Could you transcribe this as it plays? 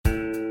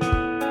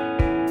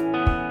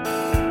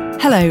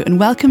Hello and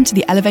welcome to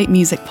the Elevate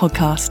Music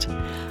podcast.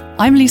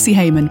 I'm Lucy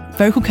Heyman,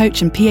 vocal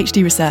coach and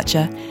PhD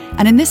researcher,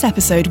 and in this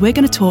episode we're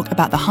going to talk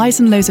about the highs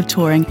and lows of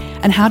touring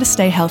and how to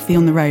stay healthy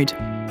on the road.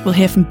 We'll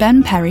hear from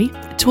Ben Perry,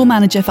 a tour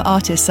manager for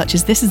artists such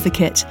as This Is The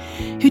Kit,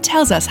 who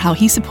tells us how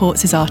he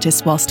supports his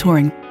artists whilst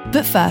touring.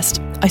 But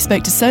first, I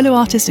spoke to solo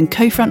artist and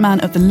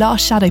co-frontman of the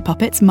Last Shadow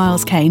Puppets,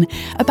 Miles Kane,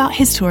 about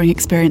his touring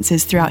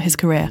experiences throughout his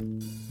career.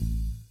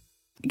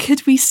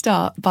 Could we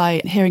start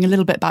by hearing a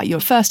little bit about your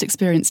first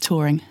experience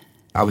touring?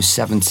 I was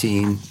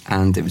 17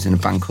 and it was in a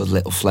band called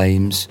Little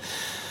Flames.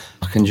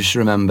 I can just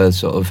remember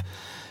sort of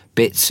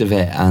bits of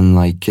it and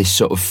like this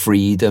sort of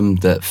freedom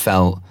that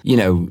felt, you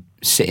know,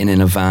 sitting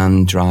in a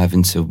van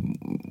driving to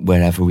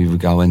wherever we were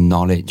going,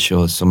 Norwich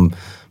or some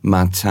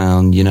mad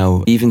town, you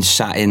know, even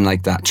sat in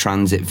like that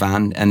transit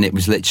van and it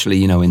was literally,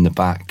 you know, in the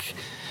back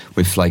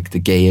with like the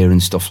gear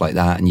and stuff like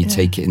that, and you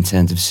take it in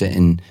terms of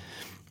sitting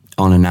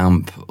on an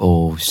amp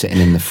or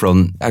sitting in the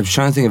front. I was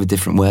trying to think of a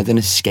different word than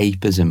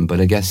escapism, but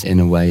I guess in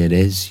a way it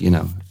is, you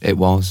know, it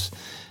was.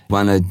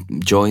 When I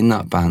joined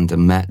that band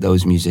and met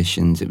those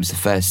musicians, it was the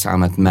first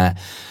time I'd met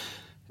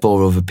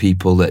 4 other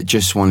people that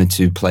just wanted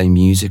to play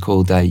music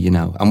all day, you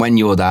know. And when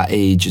you're that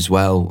age as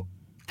well...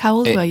 How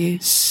old were you?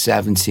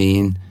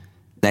 17.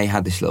 They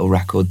had this little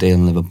record deal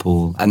in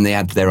Liverpool and they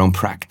had their own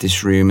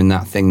practice room and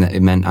that thing that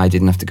it meant I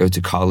didn't have to go to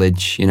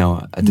college. You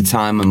know, at the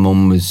time my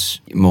mum was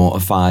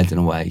mortified in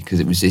a way because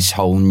it was this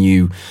whole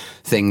new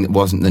thing that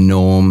wasn't the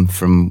norm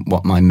from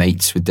what my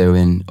mates were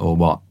doing or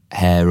what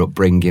her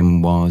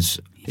upbringing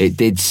was. It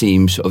did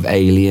seem sort of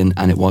alien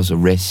and it was a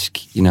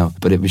risk, you know,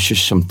 but it was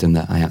just something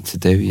that I had to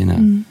do, you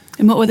know.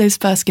 And what were those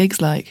first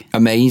gigs like?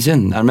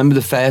 Amazing. I remember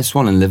the first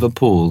one in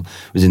Liverpool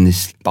was in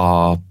this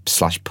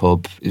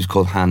bar/pub. It was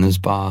called Hannah's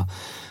Bar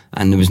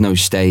and there was no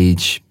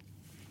stage.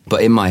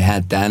 But in my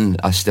head then,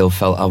 I still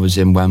felt I was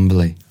in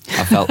Wembley.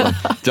 I felt like,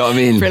 do you know what I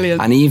mean?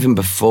 Brilliant. And even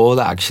before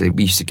that, actually,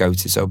 we used to go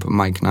to this open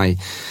mic night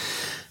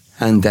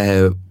and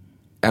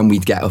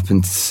we'd get up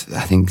and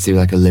I think do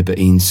like a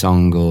Libertine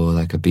song or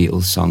like a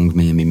Beatles song,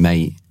 me and my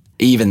mate.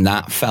 Even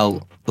that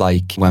felt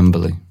like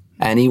Wembley.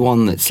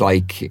 Anyone that's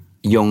like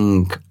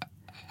young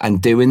and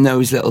doing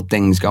those little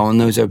things, go on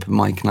those open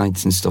mic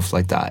nights and stuff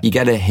like that, you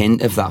get a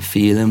hint of that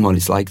feeling, what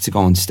it's like to go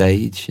on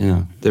stage, you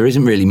know. There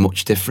isn't really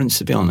much difference,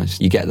 to be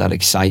honest. You get that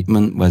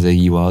excitement whether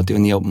you are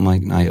doing the open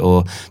mic night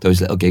or those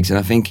little gigs. And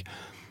I think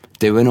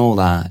doing all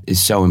that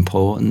is so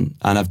important.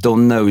 And I've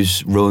done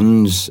those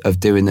runs of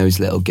doing those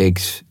little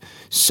gigs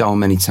so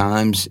many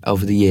times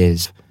over the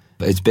years.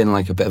 It's been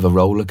like a bit of a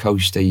roller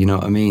coaster, you know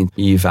what I mean?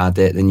 You've had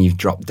it, then you've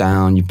dropped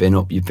down, you've been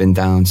up, you've been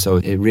down. So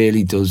it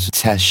really does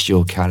test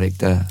your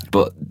character.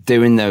 But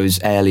doing those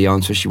early on,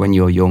 especially when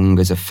you're young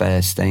as a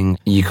first thing,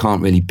 you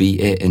can't really beat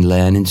it in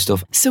learning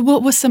stuff. So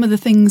what were some of the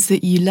things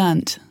that you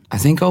learnt? I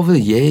think over the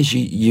years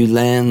you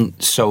learn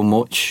so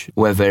much,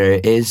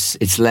 whether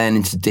it's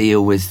learning to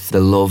deal with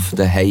the love,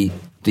 the hate,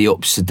 the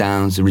ups and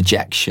downs, the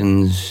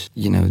rejections,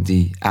 you know,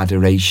 the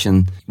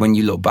adoration. When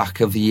you look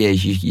back over the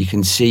years, you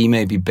can see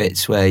maybe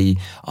bits where you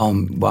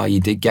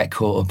did get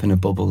caught up in a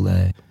bubble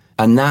there.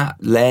 And that,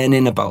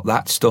 learning about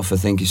that stuff, I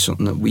think is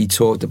something that we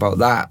talked about.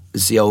 That,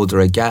 as the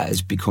older I get,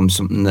 has become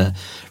something that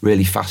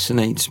really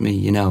fascinates me,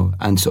 you know,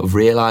 and sort of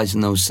realising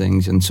those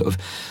things and sort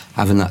of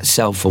having that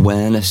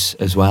self-awareness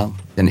as well.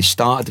 And it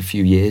started a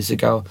few years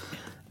ago.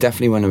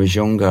 Definitely when I was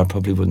younger, I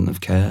probably wouldn't have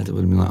cared. I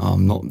would have been like,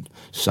 I'm not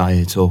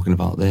shy talking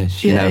about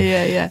this, you know,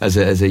 as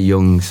a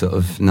young sort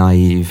of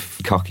naive,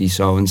 cocky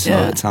so-and-so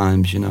at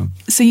times, you know.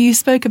 So you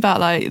spoke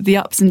about like the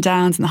ups and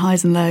downs and the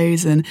highs and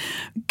lows, and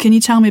can you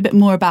tell me a bit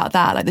more about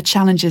that, like the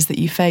challenges that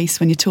you face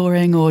when you're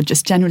touring or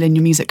just generally in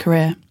your music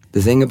career?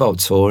 The thing about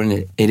touring,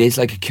 it is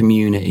like a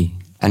community,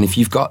 and if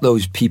you've got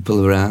those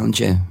people around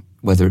you,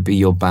 whether it be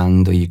your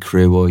band or your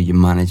crew or your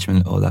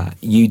management or that,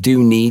 you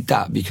do need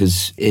that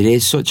because it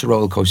is such a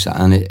roller coaster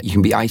and you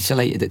can be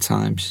isolated at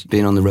times.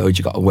 Being on the road,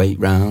 you've got to wait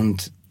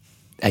round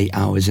 8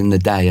 hours in the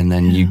day and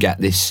then you get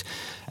this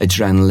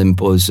adrenaline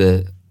buzz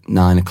at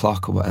 9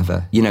 o'clock or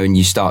whatever, you know, and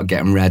you start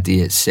getting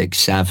ready at 6,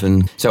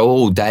 7. So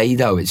all day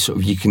though, it's sort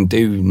of, you can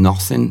do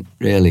nothing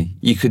really.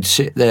 You could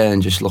sit there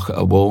and just look at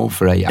a wall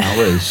for 8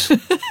 hours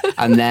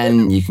and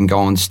then you can go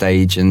on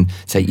stage and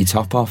take your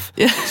top off.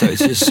 Yeah. So it's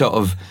just sort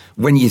of,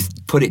 when you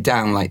put it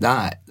down like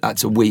that,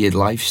 that's a weird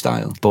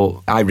lifestyle,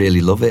 but I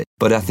really love it.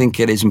 But I think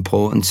it is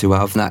important to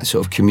have that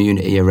sort of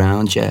community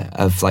around you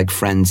of like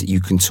friends that you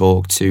can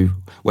talk to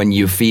when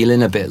you're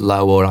feeling a bit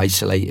low or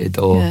isolated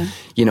or,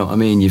 you know what I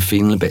mean, you're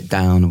feeling a bit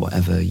down or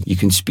whatever. You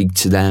can speak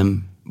to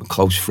them, a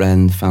close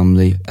friend,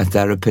 family. A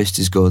therapist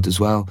is good as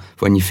well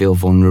when you feel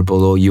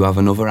vulnerable or you have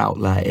another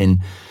outlet in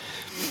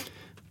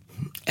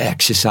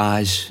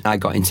exercise. I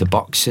got into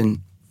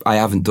boxing. I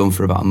haven't done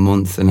for about a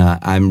month and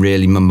I'm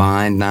really, my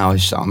mind now,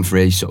 I'm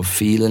really sort of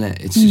feeling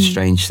it. It's a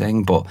strange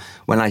thing, but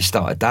when I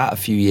started that a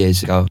few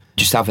years ago,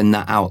 just having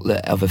that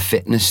outlet of a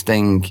fitness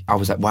thing, I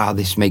was like, wow,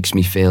 this makes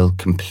me feel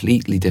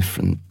completely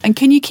different. And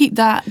can you keep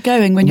that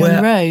going when you're on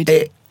the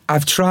road?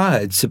 I've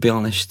tried, to be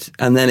honest,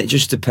 and then it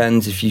just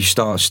depends if you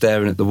start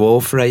staring at the wall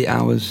for 8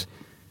 hours.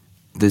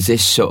 there's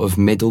this sort of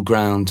middle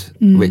ground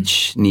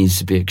which needs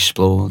to be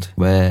explored,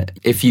 where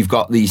if you've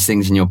got these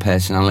things in your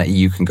personality,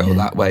 you can go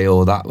that way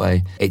or that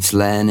way. It's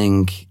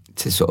learning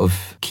to sort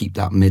of keep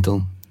that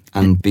middle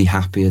and be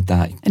happy at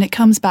that. And it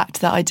comes back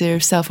to that idea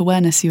of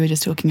self-awareness you were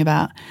just talking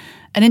about.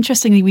 And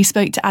interestingly, we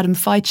spoke to Adam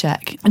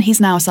Fajcek, and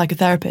he's now a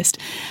psychotherapist.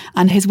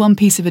 And his one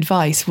piece of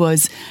advice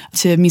was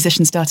to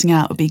musicians starting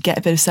out would be get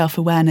a bit of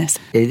self-awareness.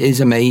 It is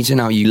amazing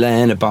how you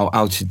learn about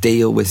how to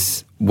deal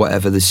with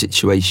whatever the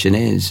situation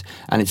is.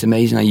 And it's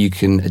amazing how you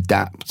can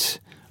adapt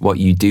what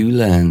you do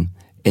learn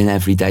in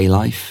everyday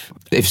life.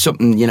 If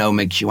something,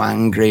 makes you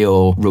angry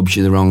or rubs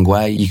you the wrong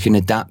way, you can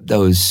adapt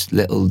those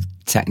little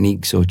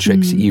techniques or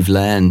tricks that you've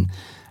learned,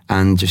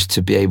 and just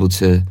to be able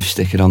to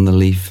stick it on the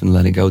leaf and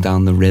let it go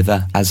down the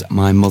river, as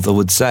my mother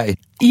would say.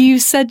 You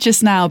said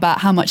just now about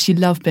how much you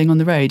love being on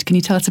the road. Can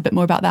you tell us a bit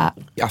more about that?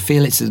 I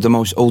feel it's the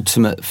most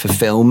ultimate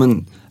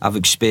fulfillment I've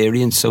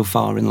experienced so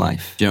far in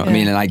life. Do you know what I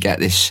mean? And I get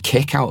this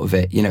kick out of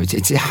it.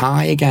 It's a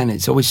high again.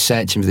 It's always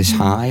searching for this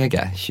high, I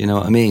guess. You know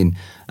what I mean?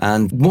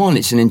 And one,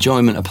 it's an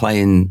enjoyment of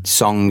playing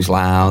songs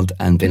loud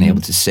and being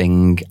able to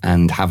sing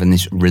and having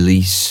this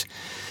release.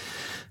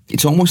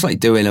 It's almost like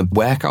doing a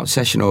workout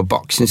session or a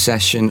boxing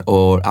session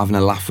or having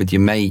a laugh with your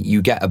mate.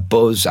 You get a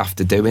buzz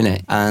after doing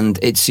it. And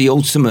it's the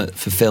ultimate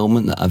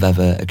fulfillment that I've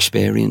ever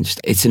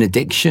experienced. It's an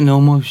addiction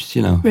almost,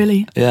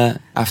 Really? Yeah.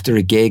 After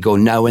a gig, or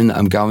knowing that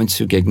I'm going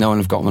to a gig, knowing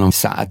I've got one on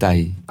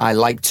Saturday, I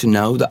like to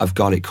know that I've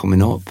got it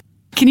coming up.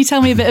 Can you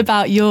tell me a bit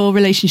about your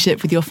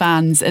relationship with your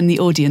fans and the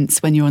audience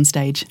when you're on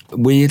stage?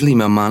 Weirdly,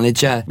 my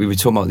manager, we were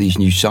talking about these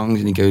new songs,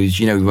 and he goes,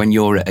 when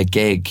you're at a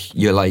gig,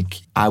 you're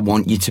like, I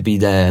want you to be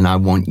there and I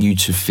want you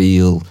to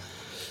feel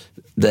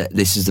that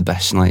this is the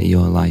best night of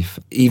your life.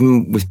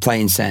 Even with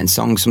playing certain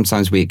songs,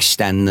 sometimes we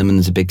extend them and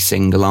there's a big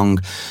sing-along,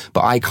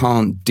 but I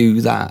can't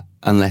do that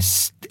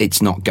unless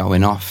it's not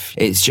going off.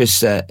 It's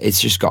just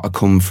got to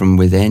come from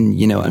within,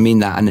 you know what I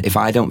mean? And if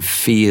I don't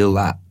feel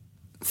that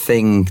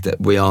thing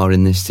that we are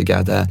in this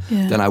together,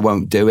 then I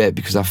won't do it,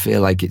 because I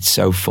feel like it's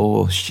so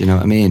forced, you know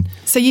what I mean?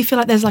 So you feel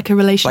like there's like a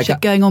relationship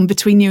going on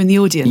between you and the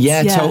audience?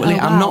 Yeah, totally. Oh,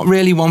 wow. I'm not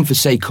really one for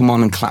say, come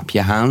on and clap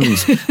your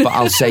hands, but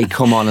I'll say,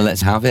 come on and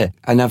let's have it.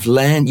 And I've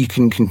learned you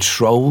can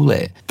control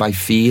it by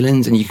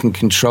feelings, and you can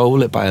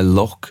control it by a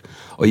look,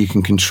 or you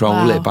can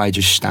control it by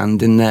just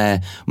standing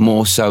there,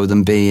 more so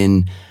than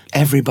being,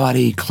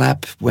 everybody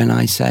clap when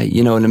I say,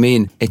 you know what I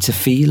mean? It's a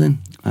feeling,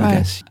 I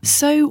guess.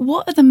 So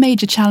what are the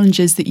major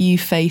challenges that you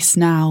face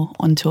now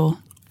on tour?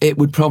 It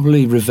would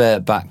probably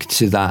revert back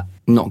to that,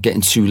 not getting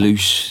too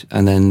loose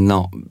and then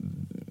not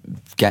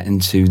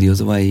getting to the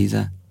other way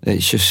either.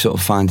 It's just sort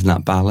of finding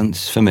that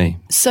balance for me.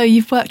 So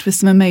you've worked with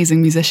some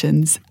amazing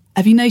musicians.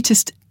 Have you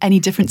noticed any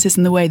differences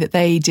in the way that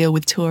they deal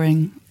with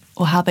touring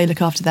or how they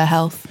look after their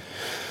health?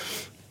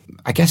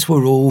 I guess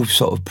we're all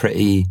sort of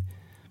pretty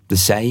the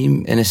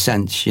same in a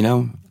sense,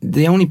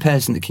 The only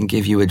person that can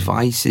give you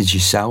advice is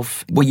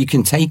yourself. Well, you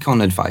can take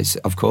on advice,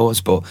 of course,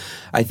 but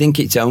I think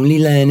it's only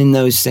learning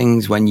those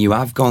things when you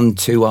have gone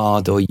too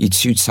hard or you're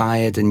too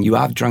tired and you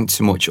have drank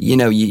too much.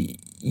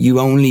 You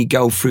only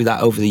go through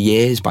that over the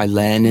years by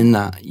learning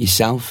that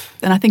yourself.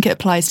 And I think it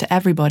applies to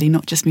everybody,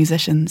 not just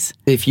musicians.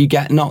 If you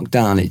get knocked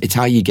down, it's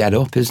how you get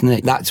up, isn't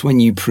it? That's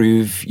when you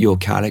prove your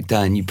character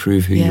and you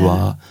prove who you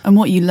are. And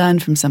what you learn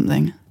from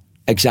something.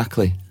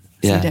 Exactly.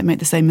 So you don't make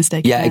the same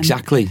mistake again.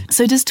 Exactly.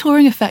 So does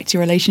touring affect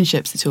your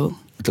relationships at all?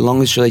 The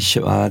longest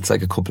relationship I had's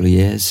like a couple of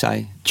years,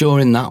 say.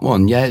 During that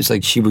one, it's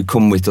like she would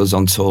come with us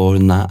on tour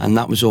and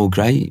that was all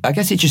great. I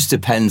guess it just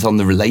depends on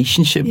the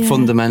relationship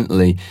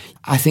fundamentally.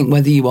 I think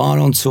whether you are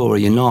on tour or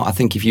you're not, I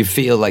think if you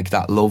feel like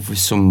that love with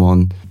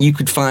someone, you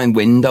could find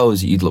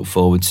windows that you'd look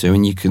forward to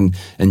and you can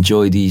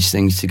enjoy these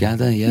things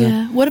together,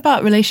 What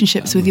about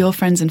relationships with your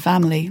friends and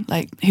family,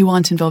 like who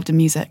aren't involved in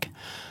music?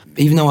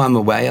 Even though I'm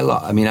away a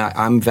lot,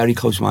 I'm very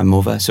close to my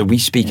mother, so we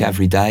speak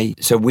every day.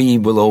 So we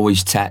will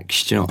always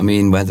text, you know what I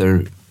mean,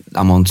 whether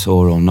I'm on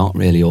tour or not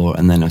really,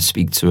 and then I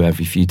speak to her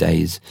every few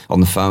days on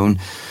the phone.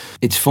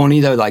 It's funny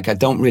though, like I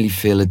don't really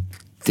feel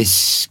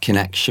this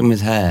connection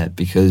with her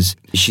because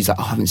she's like,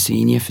 I haven't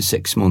seen you for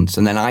 6 months.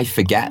 And then I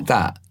forget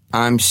that.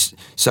 I'm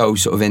so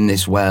sort of in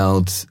this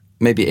world.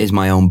 Maybe it is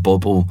my own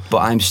bubble, but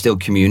I'm still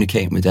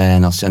communicating with her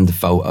and I'll send the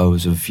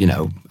photos of,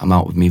 I'm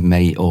out with my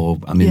mate or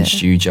I'm in the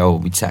studio or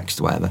we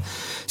text or whatever.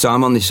 So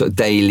I'm on this sort of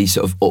daily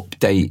sort of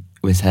update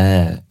with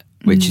her,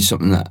 which is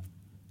something that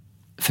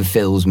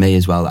fulfills me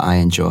as well, that I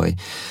enjoy.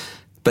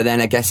 But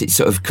then I guess it's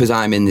sort of, because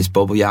I'm in this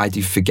bubble, I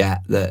do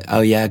forget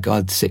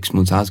that, 6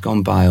 months has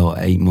gone by or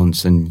 8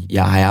 months and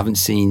I haven't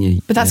seen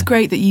you. But that's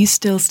great that you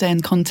still stay in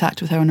contact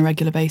with her on a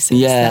regular basis.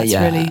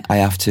 Really... I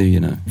have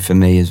to, for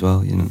me as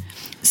well,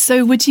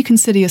 So would you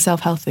consider yourself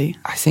healthy?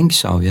 I think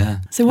so, yeah.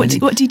 So what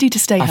do you do to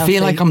stay healthy? I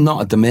feel like I'm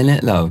not at the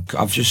minute, though.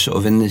 I've just sort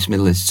of in this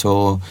middle of this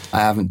tour. I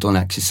haven't done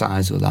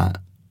exercise or that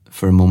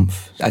for a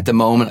month. At the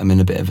moment, I'm in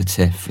a bit of a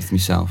tiff with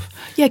myself.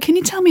 Yeah, can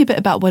you tell me a bit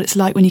about what it's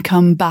like when you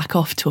come back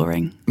off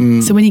touring?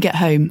 So when you get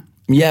home,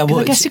 Yeah, well,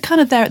 I guess you're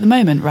kind of there at the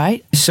moment,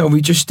 right? So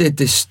we just did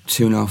this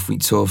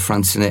 2.5-week tour,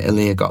 France and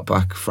Italy. I got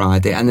back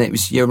Friday, and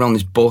you're on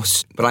this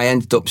bus, but I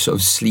ended up sort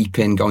of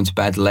sleeping, going to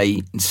bed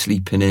late and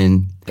sleeping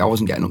in. I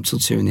wasn't getting up till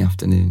 2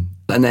 p.m.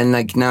 And then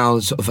now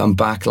sort of I'm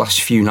back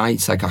last few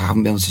nights, I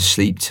haven't been able to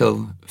sleep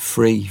till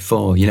 3,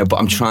 4, but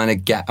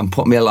I'm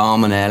putting my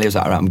alarm on early. I was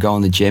like, all right, I'm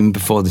going to the gym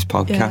before this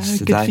podcast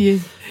today. Good for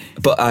you.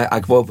 But I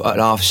woke up at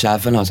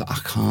 7:30. I was like, I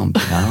can't be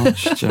out.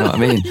 Do you know what I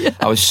mean? Yeah.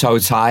 I was so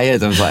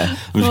tired. I was like,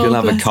 I'm just going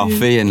to have a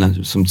coffee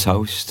and some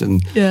toast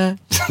and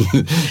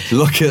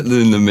look at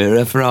in the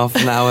mirror for half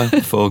an hour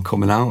before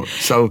coming out.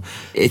 So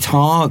it's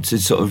hard to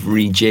sort of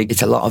rejig.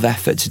 It's a lot of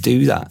effort to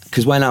do that.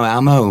 Because when I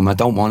am home, I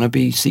don't want to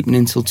be sleeping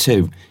until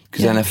 2.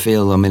 Because then I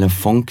feel I'm in a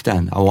funk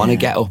then. I want to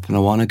get up and I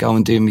want to go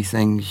and do my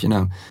things,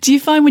 Do you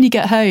find when you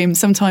get home,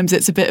 sometimes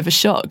it's a bit of a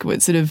shock, where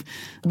it's sort of,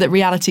 that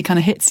reality kind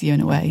of hits you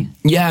in a way?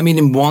 Yeah, I mean,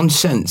 in one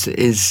sense it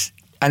is,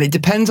 and it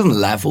depends on the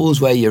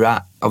levels where you're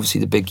at. Obviously,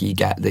 the bigger you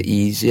get, the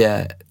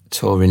easier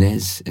touring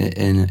is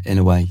in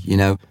a way,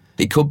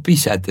 It could be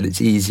said that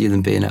it's easier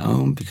than being at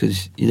home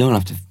because you don't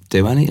have to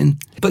do anything.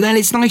 But then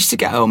it's nice to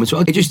get home as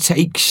well. It just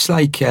takes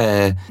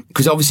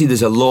because obviously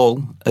there's a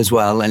lull as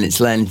well, and it's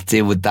learning to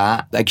deal with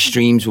that.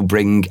 Extremes will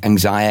bring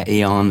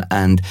anxiety on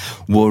and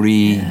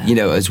worry,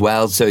 as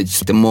well. So it's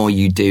the more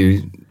you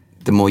do,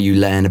 the more you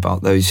learn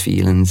about those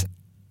feelings.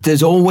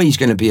 There's always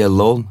going to be a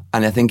lull,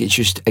 and I think it's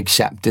just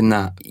accepting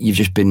that you've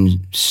just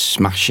been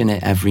smashing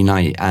it every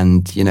night,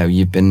 and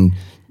you've been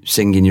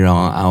singing your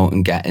heart out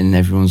and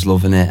everyone's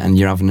loving it, and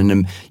you're having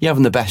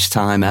the best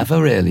time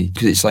ever, really,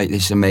 because it's like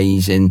this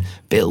amazing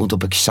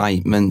build-up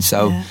excitement.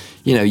 So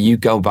you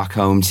go back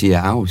home to your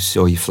house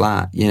or your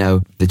flat,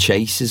 the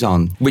chase is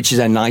on, which is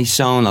a nice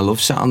zone. I love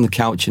sat on the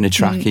couch in a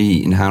trackie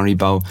eating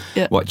Haribo,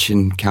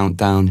 watching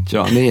Countdown. Do you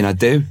know what I mean? I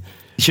do.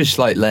 It's just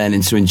like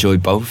learning to enjoy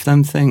both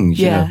them things,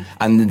 you know.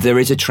 And there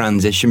is a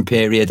transition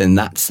period, and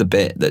that's the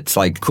bit that's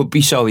could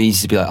be so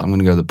easy to be like, I'm going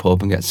to go to the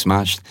pub and get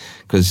smashed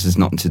because there's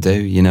nothing to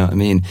do, you know what I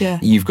mean? Yeah.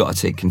 You've got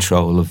to take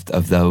control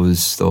of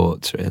those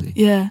thoughts, really.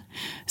 Yeah.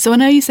 So I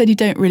know you said you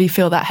don't really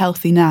feel that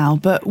healthy now,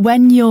 but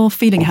when you're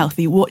feeling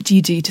healthy, what do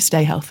you do to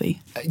stay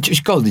healthy?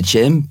 Just go to the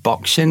gym,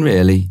 boxing,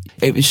 really.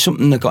 It was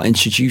something I got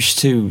introduced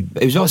to.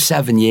 It was about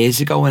 7 years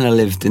ago when I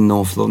lived in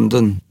North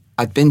London.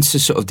 I'd been to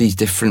sort of these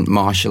different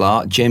martial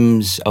art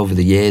gyms over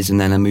the years,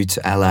 and then I moved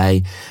to LA,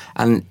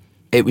 and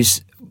it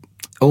was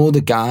all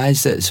the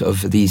guys that sort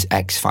of these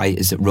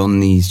ex-fighters that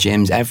run these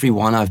gyms.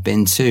 Everyone I've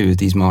been to,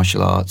 these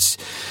martial arts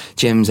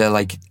gyms,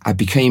 I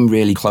became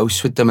really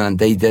close with them, and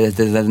they're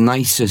the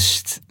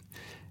nicest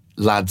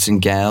lads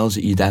and girls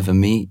that you'd ever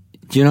meet.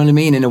 Do you know what I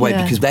mean? In a way,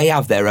 because they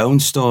have their own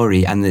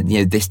story, and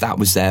that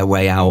was their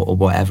way out, or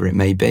whatever it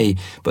may be.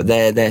 But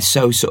they're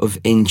so sort of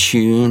in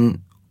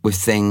tune with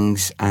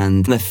things,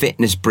 and the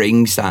fitness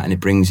brings that, and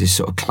it brings this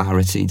sort of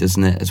clarity,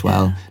 doesn't it, as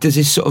well? There's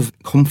this sort of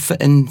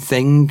comforting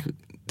thing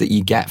that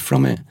you get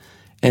from it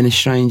in a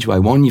strange way.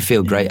 One, you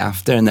feel great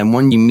after, and then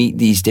when you meet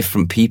these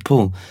different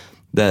people,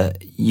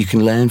 that you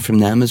can learn from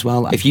them as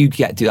well. If you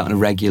get to do that on a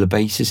regular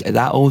basis,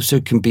 that also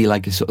can be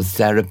like a sort of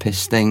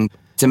therapist thing.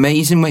 It's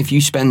amazing if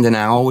you spend an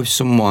hour with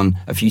someone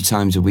a few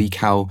times a week,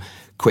 how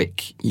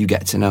quick you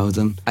get to know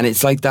them. And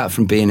it's like that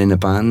from being in a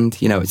band.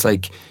 It's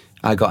like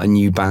I got a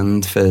new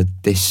band for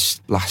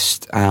this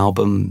last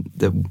album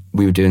that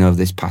we were doing over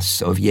this past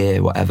sort of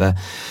year, whatever.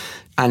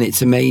 And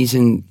it's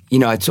amazing,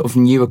 I sort of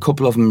knew a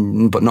couple of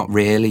them, but not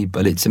really.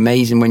 But it's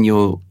amazing when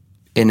you're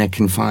in a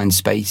confined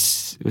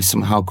space with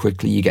how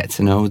quickly you get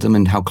to know them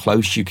and how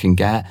close you can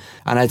get.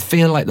 And I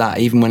feel like that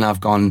even when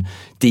I've gone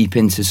deep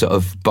into sort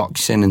of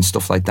boxing and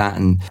stuff like that,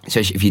 and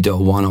especially if you do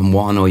a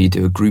one-on-one or you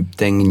do a group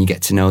thing and you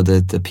get to know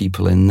the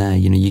people in there,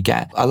 you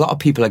get a lot of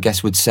people, I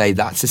guess, would say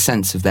that's a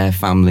sense of their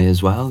family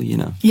as well,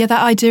 Yeah,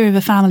 that idea of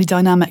a family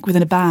dynamic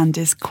within a band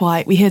is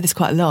we hear this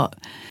quite a lot.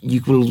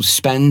 You will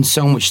spend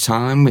so much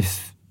time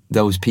with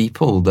those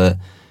people that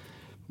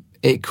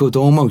it could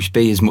almost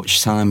be as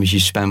much time as you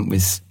spent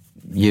with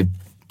your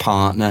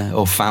partner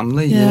or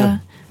family. Yeah.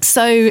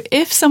 So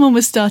if someone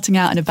was starting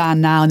out in a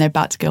band now and they're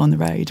about to go on the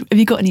road, have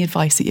you got any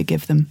advice that you'd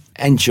give them?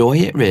 Enjoy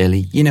it,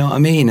 really. You know what I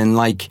mean? And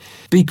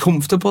be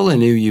comfortable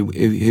in who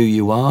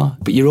you are.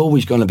 But you're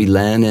always going to be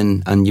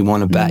learning, and you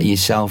want to better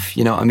yourself.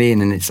 You know what I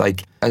mean? And it's I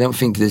don't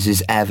think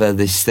there's ever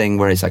this thing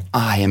where it's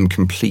I am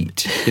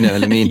complete. You know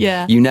what I mean?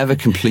 Yeah. You never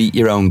complete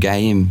your own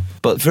game.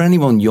 But for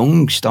anyone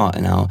young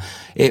starting out,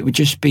 it would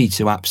just be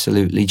to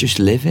absolutely just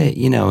live it,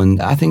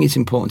 And I think it's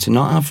important to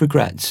not have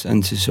regrets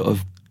and to sort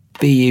of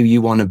be who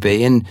you want to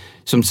be. And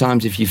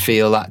sometimes if you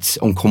feel that's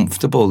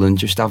uncomfortable, then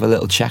just have a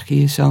little check of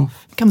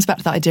yourself. It comes back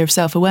to that idea of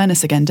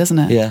self-awareness again, doesn't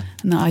it? Yeah.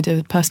 And that idea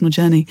of personal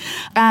journey.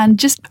 And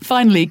just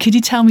finally, could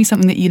you tell me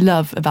something that you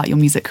love about your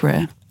music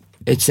career?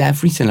 It's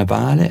everything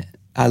about it.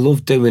 I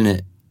love doing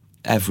it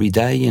every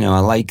day. I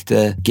like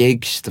the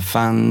gigs, the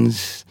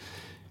fans,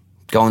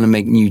 going to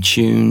make new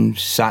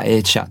tunes, sat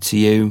here, chat to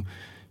you,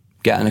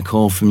 getting a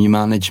call from your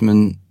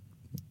management,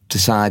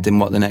 deciding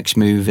what the next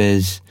move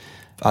is.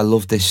 I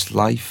love this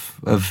life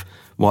of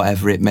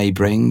whatever it may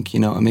bring, you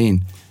know what I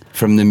mean?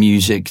 From the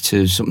music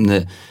to something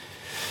that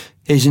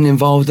isn't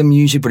involved in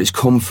music, but it's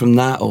come from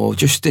that, or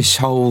just this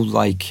whole,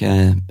 like,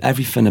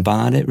 everything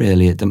about it,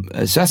 really.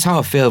 So that's how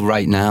I feel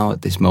right now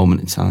at this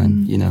moment in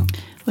time, you know.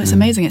 Well, it's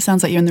amazing. It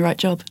sounds like you're in the right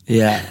job.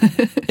 Yeah.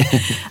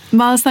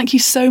 Miles, thank you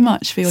so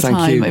much for your Thank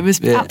time. you. It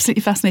was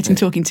absolutely fascinating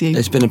talking to you.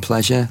 It's been a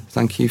pleasure.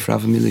 Thank you for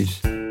having me,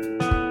 Luce.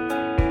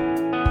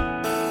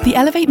 The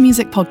Elevate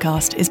Music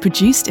podcast is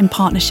produced in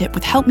partnership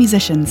with Help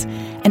Musicians,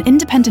 an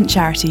independent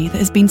charity that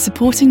has been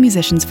supporting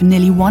musicians for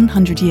nearly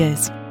 100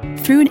 years.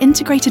 Through an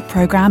integrated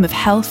programme of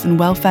health and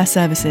welfare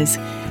services,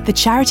 the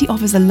charity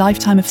offers a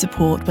lifetime of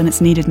support when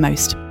it's needed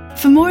most.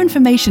 For more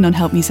information on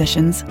Help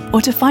Musicians,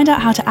 or to find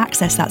out how to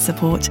access that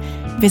support,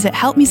 visit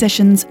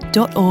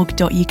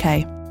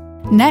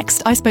helpmusicians.org.uk.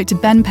 Next, I spoke to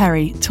Ben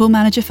Perry, tour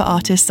manager for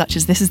artists such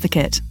as This Is the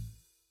Kit.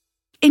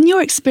 In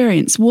your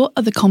experience, what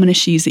are the common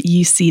issues that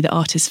you see that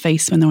artists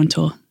face when they're on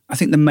tour? I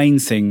think the main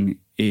thing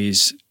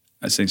is,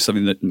 I think,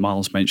 something that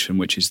Miles mentioned,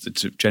 which is the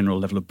general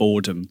level of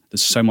boredom.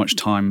 There's so much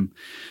time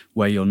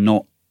where you're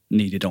not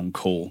needed on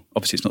call.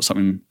 Obviously, it's not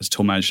something as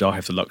tour manager I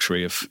have the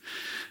luxury of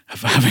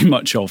having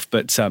much of,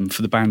 but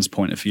for the band's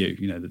point of view,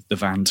 you know, the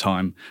van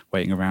time,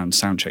 waiting around,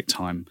 soundcheck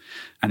time,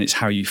 and it's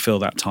how you fill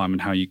that time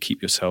and how you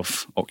keep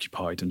yourself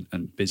occupied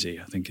and busy,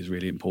 I think is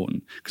really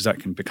important, because that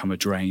can become a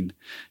drain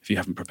if you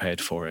haven't prepared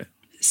for it.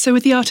 So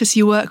with the artists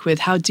you work with,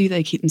 how do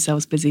they keep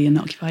themselves busy and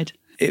occupied?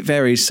 It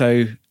varies.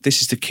 So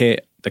This Is the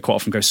Kit, they quite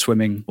often go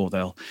swimming, or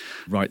they'll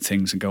write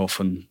things and go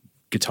off on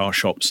guitar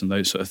shops and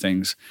those sort of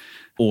things,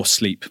 or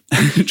sleep,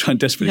 try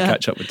and desperately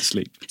catch up with the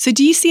sleep. So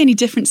do you see any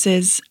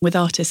differences with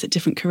artists at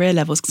different career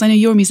levels? Because I know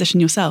you're a musician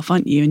yourself,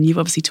 aren't you? And you've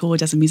obviously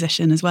toured as a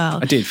musician as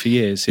well. I did for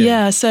years,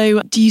 Yeah,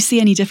 so do you see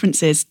any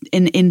differences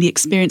in the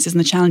experiences and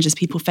the challenges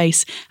people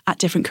face at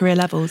different career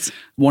levels?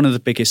 One of the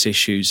biggest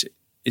issues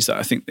is that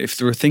I think if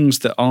there are things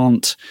that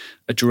aren't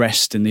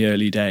addressed in the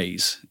early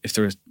days, if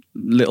there are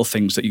little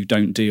things that you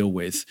don't deal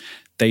with,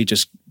 they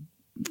just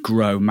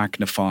grow,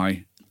 magnify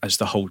as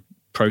the whole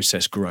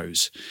process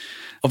grows.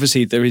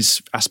 Obviously, there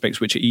is aspects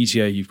which are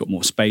easier. You've got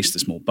more space,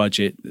 there's more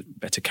budget,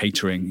 better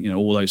catering, you know,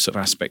 all those sort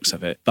of aspects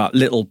of it. But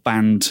little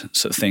band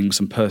sort of things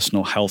and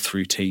personal health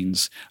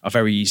routines are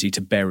very easy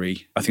to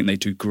bury. I think they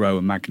do grow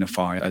and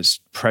magnify as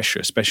pressure,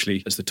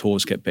 especially as the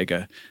tours get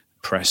bigger,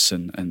 press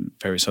and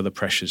various other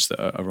pressures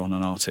that are on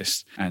an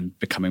artist, and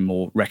becoming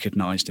more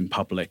recognised in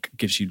public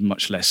gives you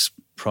much less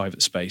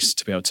private space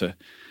to be able to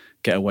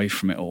get away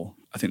from it all.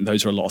 I think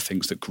those are a lot of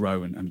things that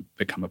grow and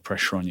become a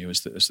pressure on you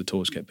as the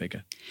tours get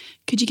bigger.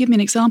 Could you give me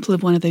an example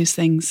of one of those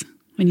things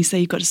when you say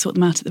you've got to sort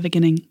them out at the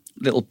beginning?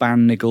 Little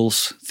band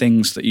niggles,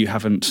 things that you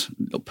haven't,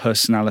 little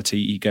personality,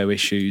 ego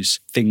issues,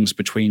 things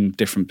between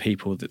different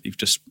people that you've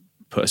just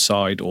put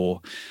aside,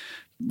 or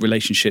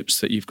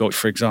relationships that you've got.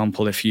 For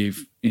example, if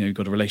you've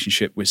got a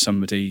relationship with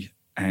somebody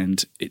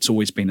and it's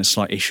always been a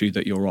slight issue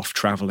that you're off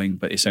travelling,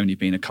 but it's only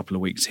been a couple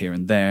of weeks here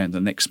and there, and the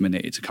next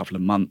minute it's a couple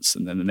of months,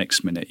 and then the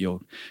next minute you're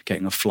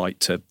getting a flight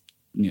to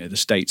the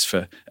States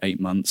for 8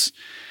 months,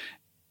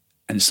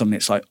 and suddenly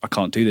it's like, I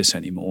can't do this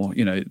anymore.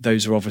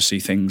 Those are obviously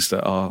things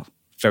that are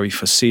very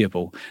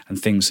foreseeable and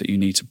things that you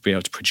need to be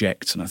able to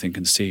project and I think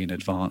and see in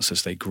advance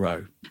as they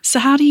grow. So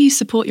how do you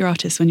support your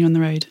artists when you're on the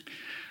road?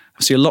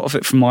 I see a lot of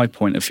it from my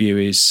point of view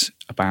is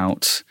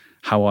about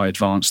how I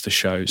advance the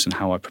shows and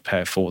how I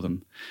prepare for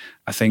them.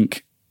 I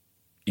think,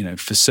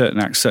 for certain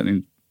acts,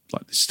 certainly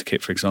like This Is the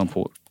Kit, for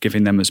example,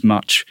 giving them as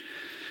much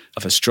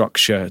of a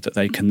structure that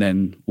they can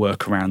then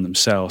work around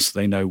themselves, so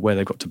they know where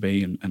they've got to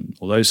be and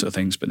all those sort of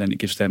things, but then it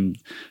gives them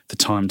the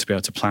time to be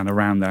able to plan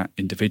around that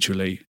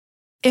individually.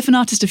 If an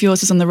artist of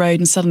yours was on the road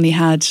and suddenly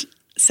had,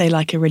 say,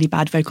 like a really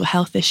bad vocal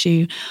health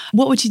issue,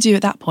 what would you do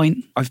at that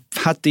point? I've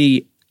had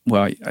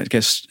I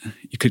guess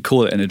you could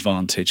call it an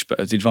advantage, but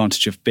the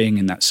advantage of being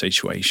in that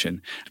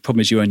situation. The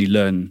problem is you only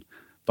learn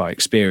by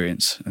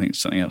experience. I think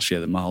something else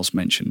that Miles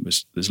mentioned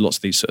was there's lots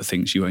of these sort of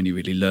things you only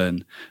really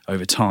learn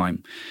over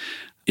time.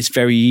 It's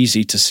very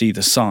easy to see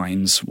the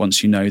signs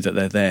once you know that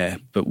they're there,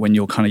 but when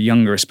you're kind of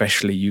younger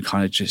especially, you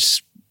kind of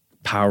just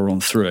power on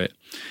through it.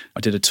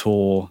 I did a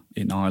tour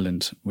in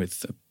Ireland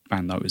with a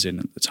band that I was in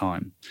at the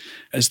time.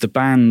 As the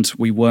band,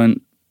 we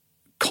weren't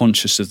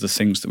conscious of the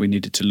things that we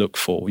needed to look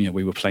for.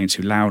 We were playing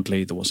too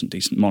loudly, there wasn't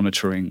decent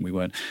monitoring, we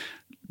weren't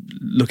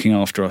looking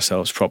after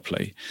ourselves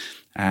properly.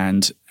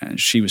 And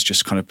she was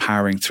just kind of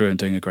powering through and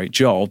doing a great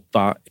job,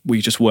 but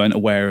we just weren't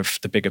aware of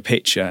the bigger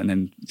picture. And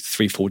then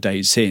 3-4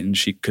 days in,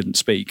 she couldn't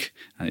speak.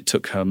 And it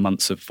took her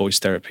months of voice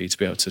therapy to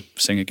be able to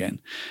sing again.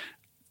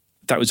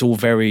 That was all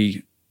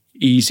very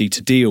easy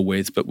to deal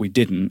with, but we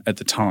didn't at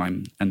the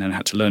time, and then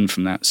had to learn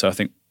from that. So I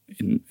think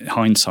in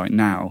hindsight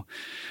now,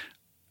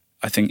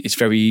 I think it's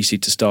very easy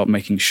to start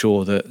making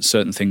sure that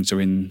certain things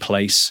are in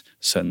place,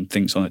 certain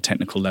things on a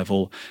technical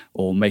level,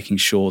 or making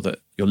sure that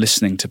you're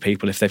listening to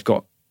people if they've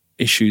got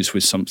issues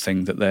with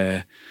something, that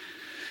they're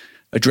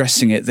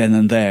addressing it then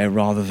and there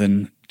rather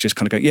than just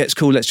kind of going, yeah, it's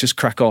cool, let's just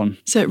crack on.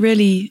 So it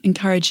really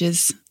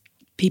encourages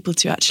people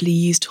to actually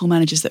use tour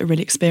managers that are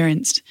really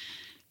experienced.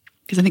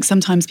 Because I think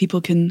sometimes people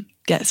can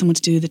get someone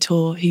to do the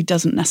tour who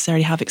doesn't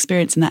necessarily have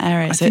experience in that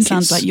area. So it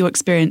sounds like your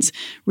experience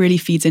really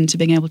feeds into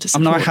being able to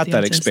support I had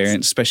that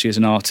experience, especially as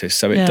an artist,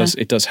 so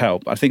it does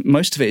help. I think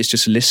most of it is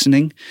just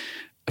listening.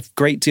 A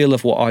great deal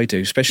of what I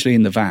do, especially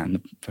in the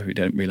van, probably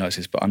don't realise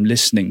this, but I'm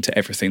listening to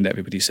everything that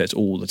everybody says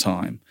all the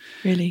time.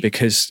 Really?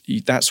 Because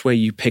that's where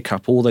you pick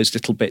up all those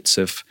little bits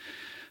of,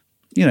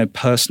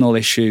 personal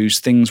issues,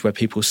 things where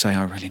people say,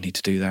 I really need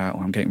to do that,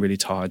 or I'm getting really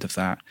tired of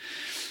that.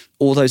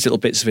 All those little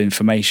bits of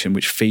information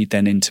which feed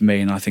then into me,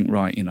 and I think,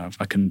 right,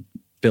 I can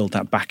build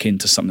that back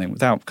into something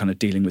without kind of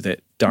dealing with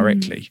it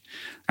directly.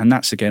 And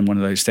that's, again, one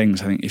of those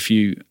things. I think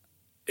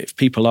if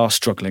people are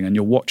struggling and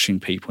you're watching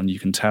people and you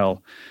can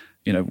tell,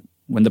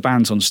 when the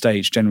band's on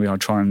stage, generally I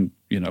try and,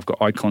 I've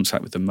got eye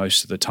contact with them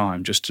most of the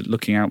time, just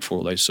looking out for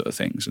all those sort of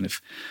things. And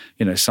if,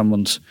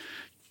 someone's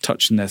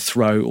touching their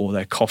throat or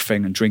they're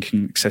coughing and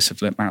drinking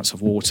excessive amounts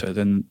of water,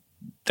 then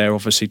they're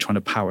obviously trying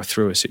to power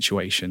through a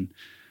situation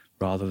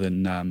rather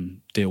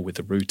than deal with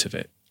the root of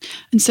it.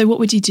 And so what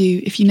would you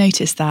do if you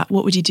noticed that?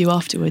 What would you do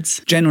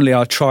afterwards? Generally,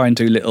 I try and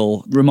do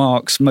little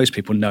remarks. Most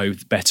people know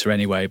better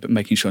anyway, but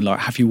making sure, like,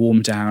 have you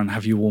warmed down?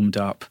 Have you warmed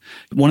up?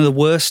 One of the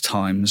worst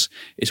times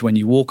is when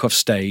you walk off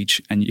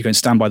stage and you go and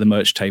stand by the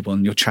merch table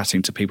and you're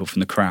chatting to people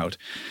from the crowd,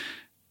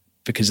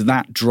 because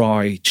that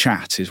dry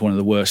chat is one of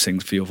the worst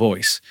things for your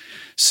voice.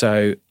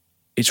 So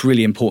it's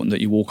really important that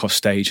you walk off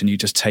stage and you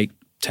just take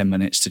 10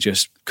 minutes to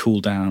just cool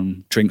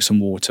down, drink some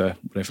water,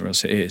 whatever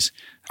else it is.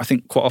 I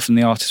think quite often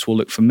the artist will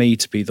look for me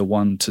to be the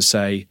one to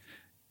say,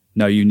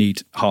 no, you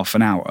need half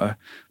an hour,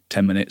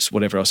 10 minutes,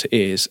 whatever else it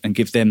is, and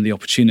give them the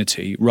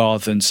opportunity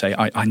rather than say,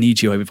 I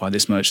need you over by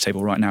this merch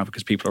table right now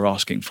because people are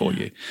asking for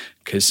you.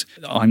 Because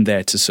I'm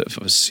there to sort of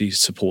obviously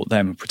support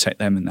them and protect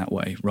them in that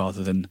way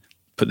rather than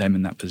put them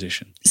in that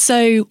position.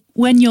 So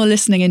when you're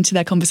listening into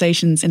their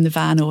conversations in the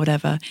van or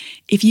whatever,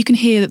 if you can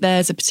hear that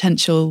there's a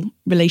potential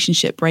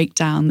relationship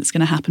breakdown that's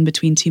going to happen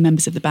between two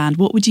members of the band,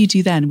 what would you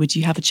do then? Would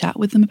you have a chat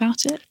with them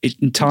about it? It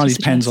entirely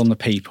depends on the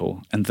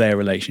people and their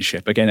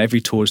relationship. Again, every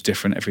tour is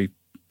different. Every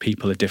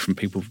people are different.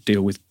 People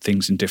deal with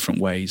things in different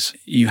ways.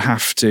 You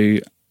have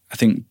to, I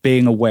think,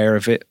 being aware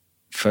of it,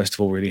 first of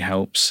all, really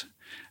helps.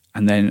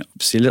 And then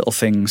obviously little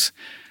things,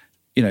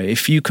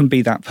 if you can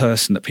be that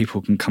person that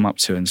people can come up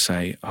to and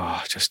say,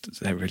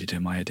 they're really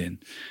doing my head in.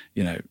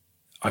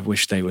 I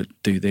wish they would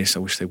do this. I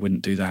wish they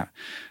wouldn't do that.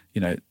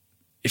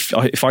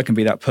 If I can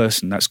be that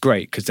person, that's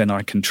great, because then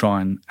I can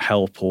try and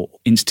help or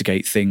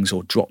instigate things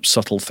or drop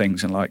subtle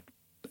things and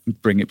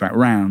bring it back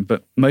round.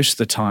 But most of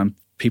the time,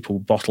 people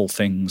bottle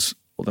things,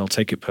 or they'll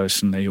take it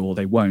personally, or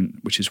they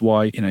won't, which is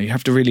why, you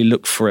have to really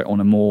look for it on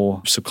a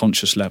more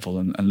subconscious level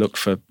and look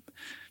for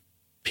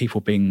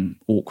people being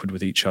awkward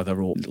with each other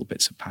or little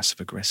bits of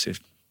passive-aggressive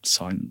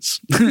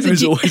silence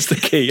is always the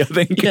key, I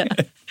think. Yeah.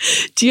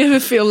 Do you ever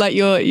feel like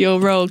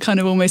your role kind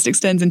of almost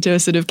extends into a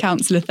sort of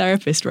counsellor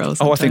therapist role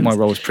sometimes? I think my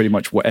role is pretty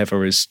much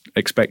whatever is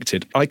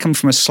expected. I come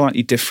from a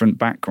slightly different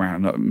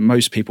background.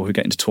 Most people who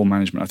get into tour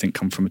management, I think,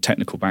 come from a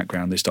technical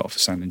background. They start off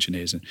as sound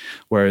engineers,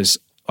 whereas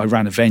I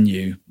ran a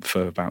venue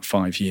for about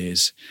 5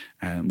 years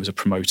and was a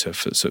promoter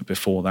for sort of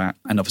before that,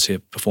 and obviously a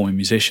performing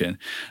musician.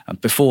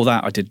 And before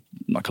that, I did,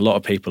 like a lot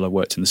of people, I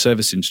worked in the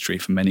service industry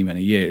for many,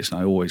 many years,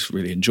 and I always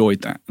really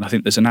enjoyed that. And I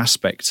think there's an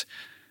aspect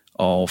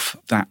of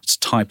that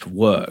type of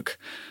work,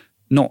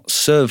 not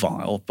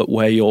servile, but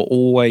where you're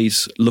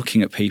always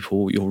looking at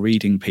people, you're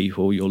reading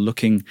people, you're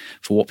looking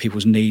for what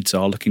people's needs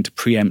are, looking to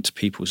preempt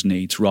people's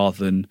needs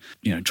rather than,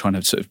 trying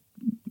to sort of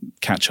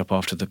catch up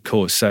after the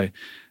course. So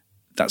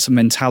that's a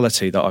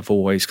mentality that I've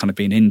always kind of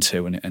been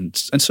into and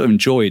sort of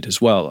enjoyed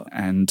as well.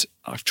 And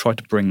I've tried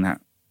to bring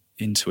that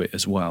into it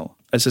as well.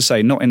 As I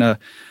say, not in a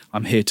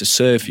I'm here to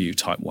serve you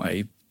type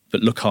way, but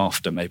look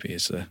after maybe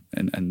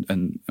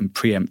and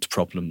preempt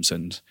problems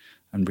and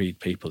read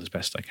people as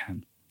best I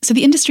can. So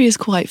the industry is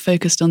quite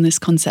focused on this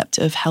concept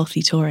of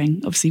healthy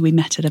touring. Obviously, we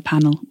met at a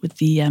panel with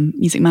the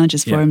Music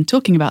Managers Forum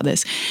talking about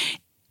this.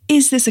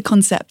 Is this a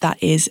concept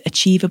that is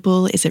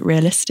achievable? Is it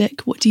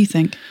realistic? What do you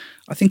think?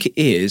 I think it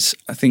is.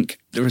 I think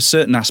there are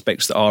certain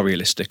aspects that are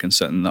realistic and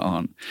certain that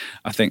aren't.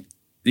 I think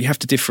you have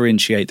to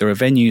differentiate. There are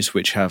venues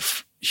which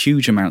have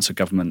huge amounts of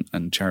government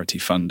and charity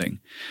funding,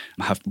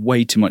 have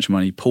way too much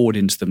money poured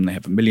into them. They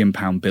have £1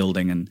 million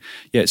building, and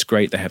it's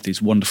great. They have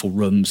these wonderful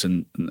rooms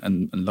and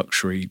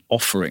luxury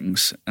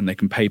offerings, and they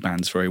can pay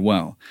bands very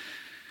well.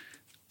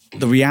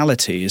 The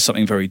reality is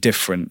something very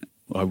different.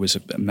 I was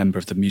a member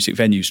of the Music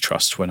Venues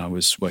Trust when I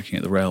was working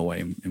at the railway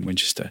in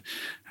Winchester,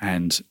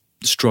 and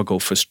the struggle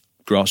for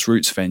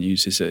grassroots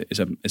venues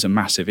is a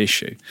massive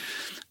issue.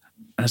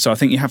 And so I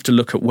think you have to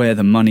look at where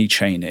the money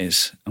chain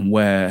is and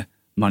where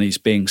money's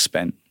being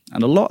spent.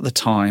 And a lot of the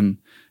time,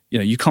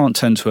 you can't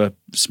turn to a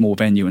small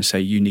venue and say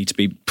you need to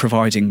be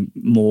providing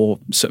more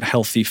sort of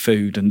healthy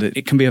food, and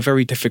it can be a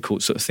very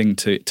difficult sort of thing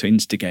to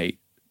instigate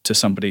to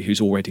somebody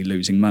who's already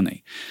losing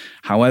money.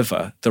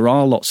 However, there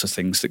are lots of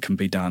things that can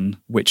be done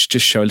which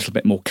just show a little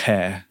bit more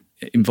care,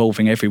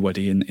 involving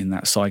everybody in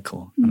that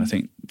cycle. And I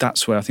think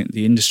that's where I think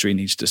the industry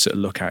needs to sort of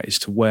look at, is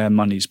to where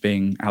money's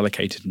being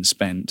allocated and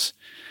spent,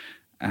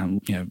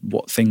 and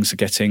what things are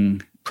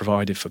getting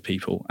provided for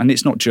people. And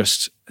it's not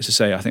just, as I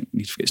say, I think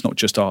it's not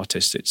just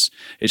artists,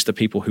 it's the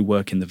people who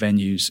work in the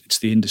venues, it's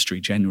the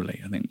industry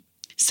generally, I think.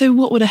 So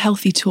what would a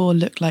healthy tour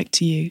look like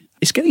to you?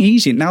 It's getting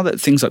easier now that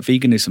things like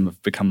veganism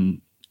have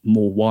become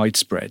more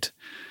widespread.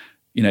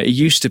 It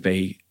used to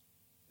be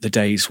the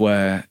days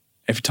where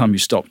every time you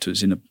stopped,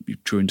 you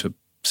drew into a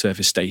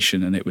service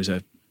station and it was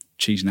a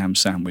cheese and ham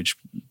sandwich,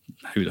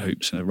 hula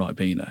hoops and a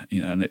Ribena,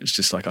 and it was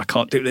just like, I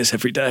can't do this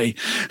every day.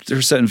 There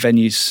are certain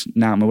venues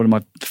now. One of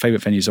my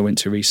favourite venues I went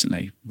to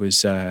recently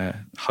was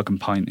Hug and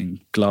Pint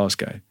in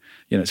Glasgow.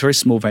 It's very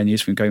small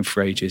venues, we've been going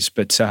for ages,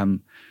 but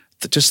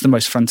just the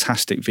most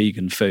fantastic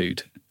vegan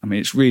food. I mean,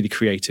 it's really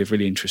creative,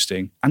 really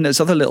interesting. And there's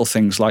other little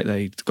things like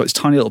they've got this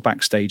tiny little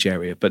backstage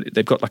area, but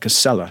they've got like a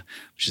cellar,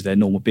 which is their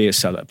normal beer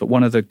cellar. But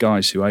one of the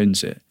guys who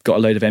owns it got a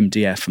load of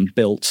MDF and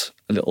built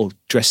a little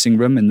dressing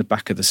room in the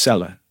back of the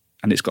cellar.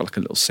 And it's got like a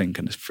little sink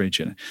and a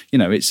fridge. And,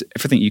 it's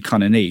everything you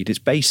kind of need. It's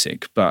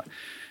basic, but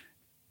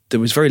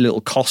there was very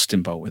little cost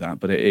involved with that.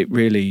 But it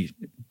really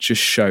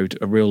just showed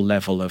a real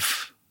level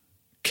of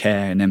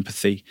care and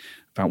empathy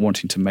about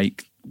wanting to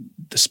make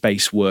the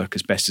space work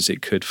as best as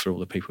it could for all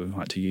the people who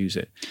had to use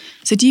it.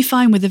 So do you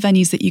find with the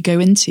venues that you go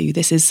into,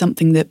 this is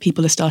something that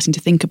people are starting to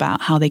think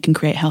about, how they can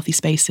create healthy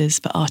spaces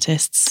for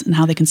artists and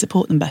how they can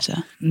support them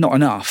better? Not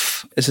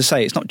enough. As I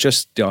say, it's not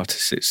just the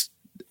artists,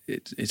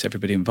 it's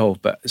everybody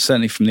involved, but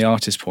certainly from the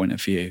artist's point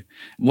of view,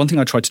 one thing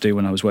I tried to do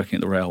when I was working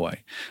at the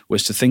railway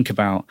was to think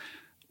about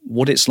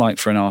what it's like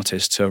for an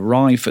artist to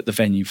arrive at the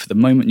venue for the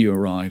moment you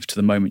arrive to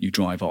the moment you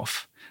drive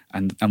off.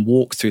 And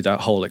walk through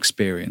that whole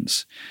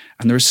experience.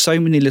 And there are so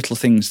many little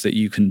things that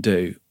you can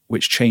do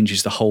which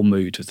changes the whole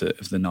mood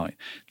of the night.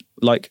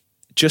 Like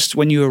just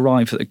when you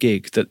arrive at a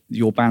gig that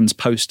your band's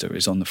poster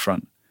is on the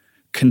front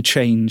can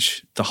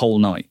change the whole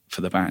night for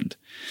the band.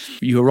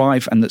 You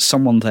arrive and that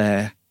someone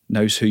there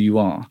knows who you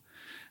are.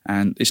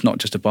 And it's not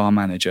just a bar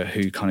manager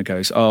who kind of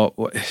goes,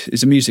 oh,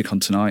 is the music on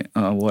tonight?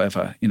 Oh,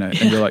 whatever, And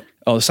you're like,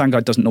 oh, the sound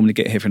guy doesn't normally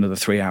get here for another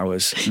 3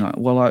 hours. Like,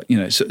 well,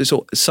 so it's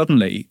all,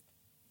 suddenly,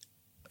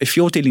 if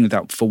you're dealing with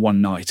that for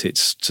one night,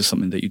 it's just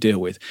something that you deal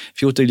with.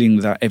 If you're dealing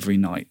with that every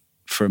night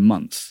for a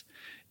month,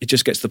 it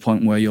just gets to the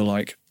point where you're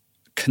like,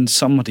 can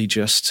somebody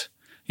just,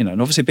 and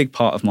obviously a big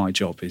part of my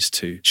job is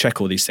to check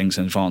all these things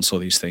and advance all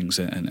these things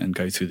and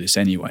go through this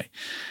anyway.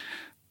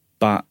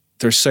 But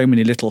there's so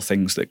many little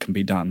things that can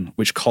be done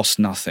which cost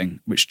nothing,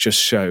 which just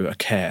show a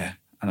care.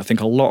 And I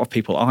think a lot of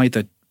people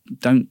either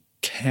don't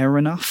care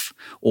enough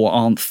or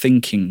aren't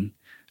thinking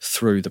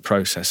through the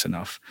process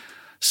enough.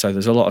 So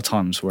there's a lot of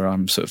times where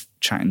I'm sort of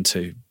chatting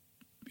to,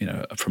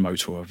 a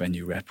promoter or a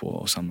venue rep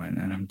or somewhere,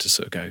 and I'm just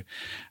sort of go,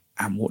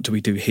 and what do we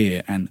do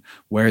here? And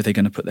where are they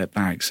going to put their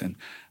bags? And,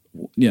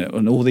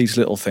 and all these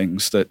little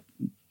things that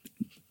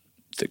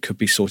could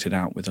be sorted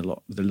out with a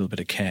little bit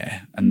of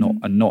care and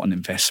not an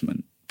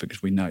investment,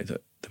 because we know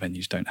that the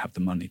venues don't have the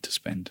money to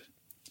spend.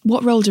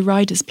 What role do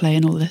riders play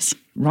in all this?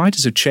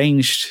 Riders have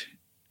changed.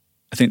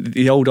 I think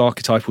the old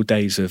archetypal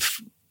days of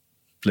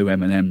blue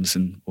M&Ms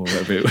or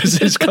whatever it was,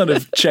 it's kind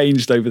of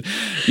changed over,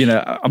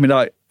 I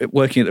mean,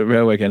 working at the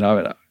railway again,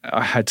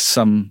 I had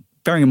some,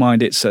 bearing in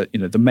mind it's,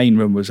 the main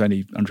room was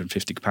only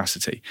 150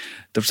 capacity.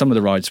 Some of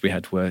the rides we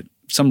had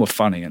some were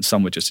funny and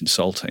some were just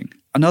insulting.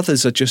 And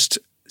others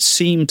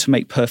seem to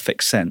make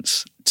perfect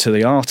sense to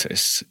the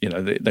artists.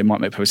 They might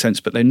make perfect sense,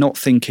 but they're not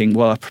thinking,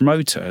 well, a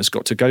promoter has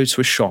got to go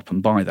to a shop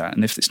and buy that.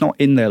 And if it's not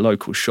in their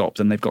local shop,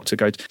 then they've got to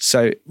go.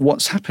 So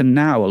what's happened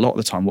now a lot of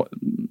the time,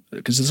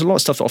 because there's a lot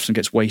of stuff that often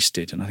gets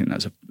wasted, and I think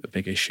that's a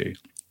big issue.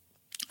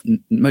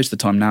 Most of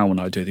the time now when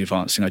I do the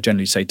advancing, I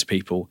generally say to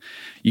people,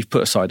 you've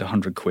put aside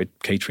 £100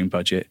 catering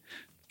budget,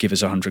 give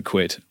us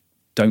 £100.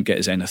 Don't get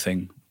us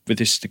anything. With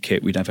this the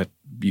kit, we never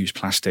use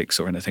plastics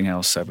or anything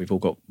else, so we've all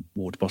got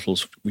water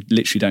bottles. We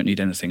literally don't need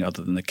anything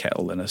other than the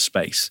kettle and a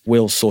space.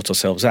 We'll sort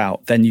ourselves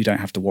out. Then you don't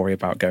have to worry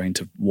about going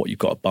to what you've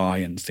got to buy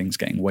and things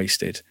getting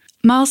wasted.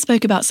 Miles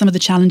spoke about some of the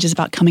challenges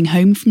about coming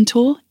home from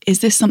tour. Is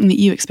this something that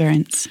you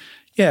experience?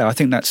 Yeah, I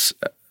think that's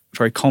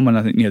very common.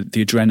 I think,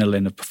 the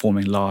adrenaline of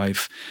performing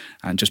live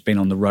and just being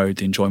on the road,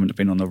 the enjoyment of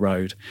being on the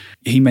road.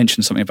 He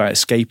mentioned something about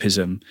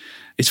escapism.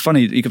 It's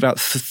funny, you get about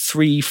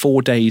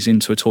 3-4 days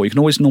into a tour, you can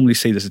always normally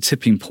see there's a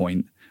tipping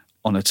point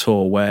on a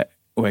tour where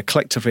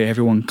collectively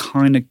everyone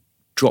kind of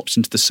drops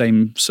into the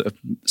same sort of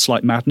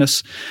slight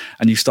madness,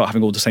 and you start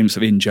having all the same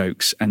sort of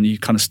in-jokes, and you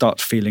kind of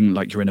start feeling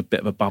like you're in a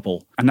bit of a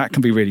bubble. And that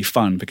can be really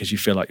fun because you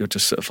feel like you're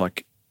just sort of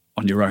like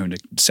on your own,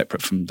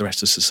 separate from the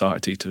rest of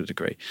society to a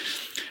degree.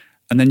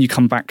 And then you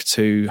come back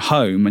to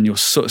home and you're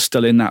sort of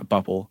still in that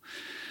bubble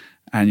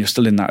and you're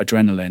still in that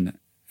adrenaline.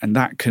 And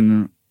that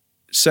can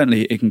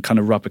kind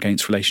of rub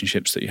against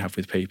relationships that you have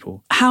with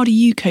people. How do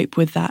you cope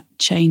with that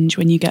change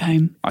when you get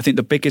home? I think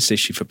the biggest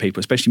issue for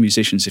people, especially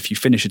musicians, if you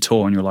finish a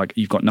tour and you're like,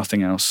 you've got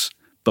nothing else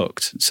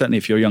booked. Certainly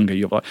if you're younger,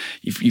 you're like,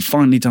 you've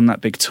finally done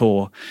that big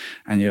tour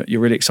and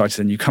you're really excited,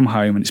 and you come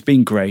home and it's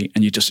been great,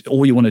 and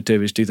all you want to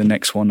do is do the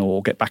next one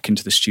or get back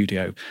into the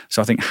studio.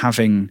 So I think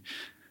having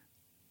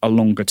a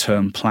longer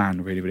term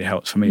plan really, really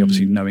helps for me.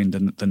 Obviously knowing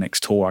the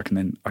next tour, I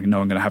know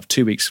I'm going to have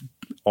 2 weeks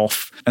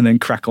off and then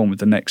crack on with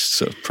the next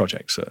sort of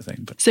project sort of thing.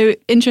 But So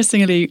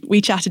interestingly,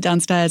 we chatted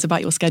downstairs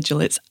about your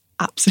schedule. It's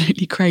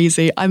absolutely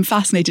crazy. I'm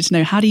fascinated to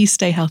know, how do you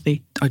stay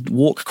healthy? I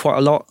walk quite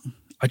a lot.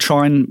 I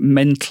try and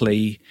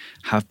mentally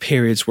have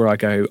periods where I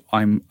go,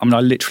 I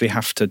literally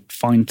have to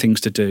find things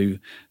to do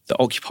that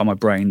occupy my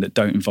brain that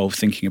don't involve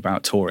thinking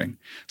about touring.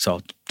 So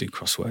I'll do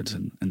crosswords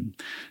and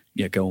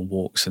go on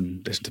walks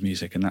and listen to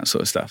music and that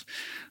sort of stuff.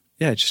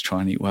 Yeah, just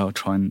try and eat well,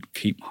 try and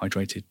keep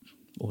hydrated,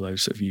 all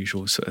those sort of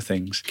usual sort of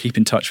things. Keep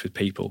in touch with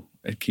people,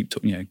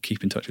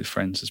 keep in touch with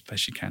friends as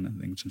best you can and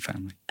things, and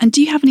family. And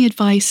do you have any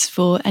advice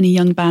for any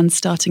young bands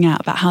starting out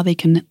about how they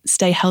can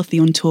stay healthy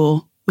on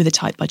tour with a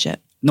tight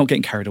budget? Not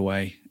getting carried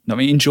away. I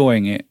mean,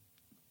 enjoying it,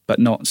 but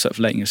not sort of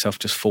letting yourself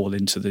just fall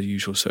into the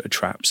usual sort of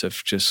traps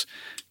of just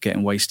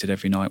getting wasted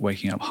every night,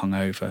 waking up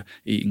hungover,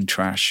 eating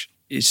trash.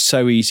 It's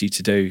so easy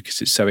to do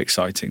because it's so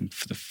exciting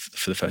for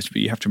the first,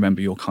 but you have to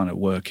remember you're kind of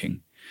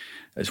working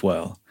as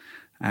well.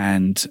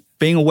 And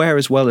being aware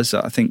as well as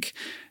that, I think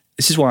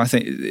this is why I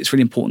think it's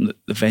really important that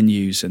the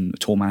venues and the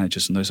tour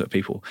managers and those sort of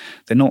people,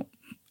 they're not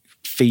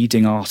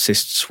feeding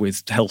artists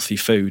with healthy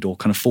food or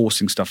kind of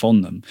forcing stuff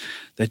on them.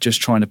 They're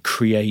just trying to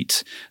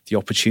create the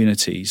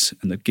opportunities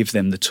and give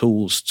them the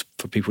tools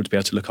for people to be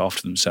able to look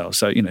after themselves.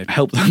 So,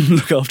 help them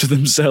look after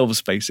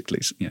themselves, basically,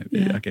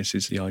 I guess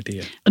is the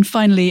idea. And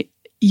finally,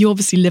 you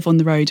obviously live on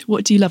the road.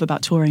 What do you love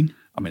about touring?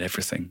 I mean,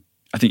 everything.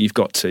 I think you've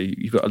got to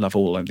love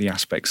all of the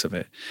aspects of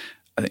it.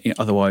 I think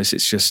otherwise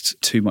it's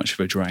just too much of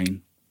a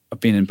drain. I've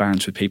been in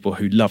bands with people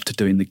who loved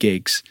doing the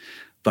gigs,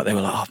 but they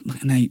were like,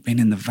 I hate being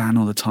in the van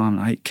all the time,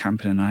 and I hate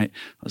camping at night.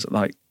 I was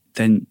like,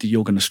 then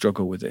you're going to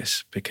struggle with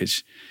this,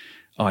 because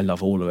I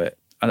love all of it.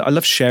 I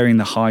love sharing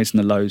the highs and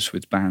the lows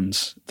with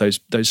bands,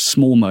 those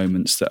small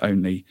moments that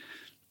only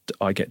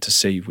I get to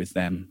see with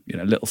them.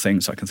 Little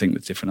things I can think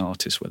with different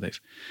artists where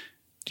they've,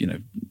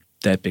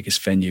 their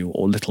biggest venue,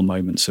 or little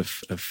moments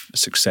of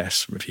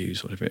success,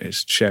 reviews, whatever it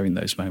is. Sharing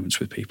those moments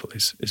with people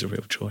is a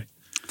real joy.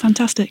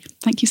 Fantastic.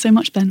 Thank you so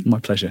much, Ben. My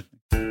pleasure.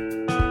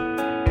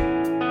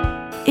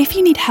 If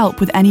you need help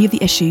with any of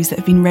the issues that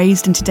have been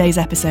raised in today's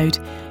episode,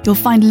 you'll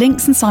find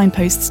links and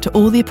signposts to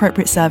all the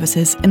appropriate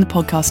services in the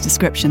podcast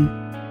description.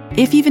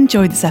 If you've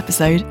enjoyed this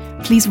episode,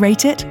 please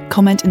rate it,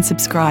 comment and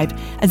subscribe,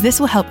 as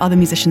this will help other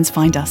musicians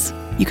find us.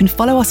 You can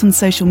follow us on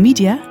social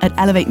media at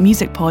Elevate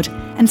Music Pod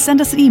and send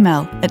us an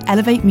email at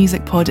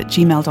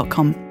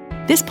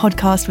elevatemusicpod@gmail.com. This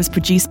podcast was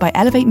produced by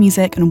Elevate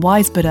Music and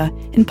Wise Buddha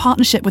in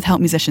partnership with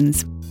Help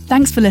Musicians.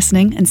 Thanks for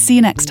listening, and see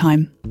you next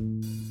time.